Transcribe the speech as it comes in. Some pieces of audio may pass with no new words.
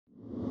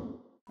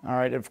All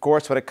right. Of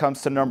course, when it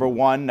comes to number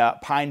one,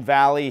 Pine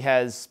Valley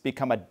has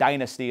become a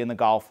dynasty in the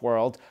golf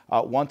world.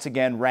 Once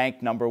again,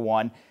 ranked number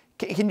one.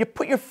 Can you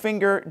put your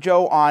finger,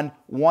 Joe, on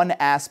one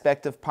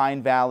aspect of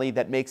Pine Valley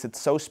that makes it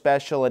so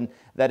special and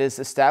that is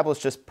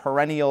established just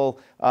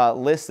perennial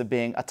list of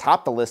being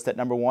atop the list at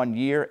number one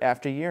year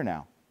after year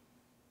now?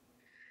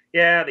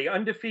 Yeah, the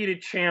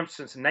undefeated champ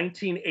since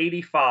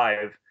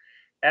 1985.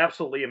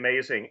 Absolutely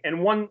amazing.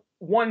 And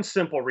one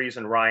simple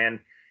reason, Ryan,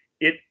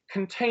 it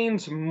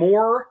contains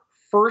more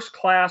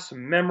first-class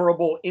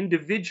memorable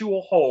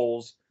individual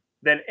holes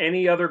than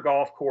any other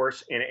golf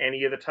course in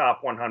any of the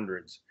top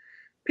 100s.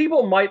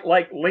 People might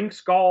like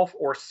links golf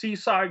or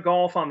seaside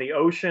golf on the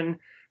ocean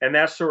and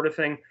that sort of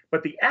thing,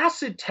 but the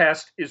acid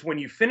test is when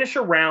you finish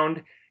a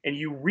round and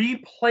you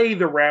replay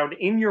the round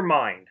in your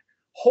mind,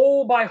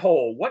 hole by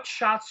hole, what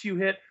shots you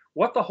hit,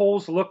 what the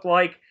holes look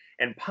like,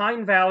 and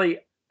Pine Valley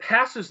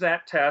passes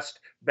that test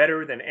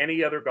better than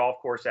any other golf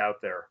course out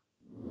there.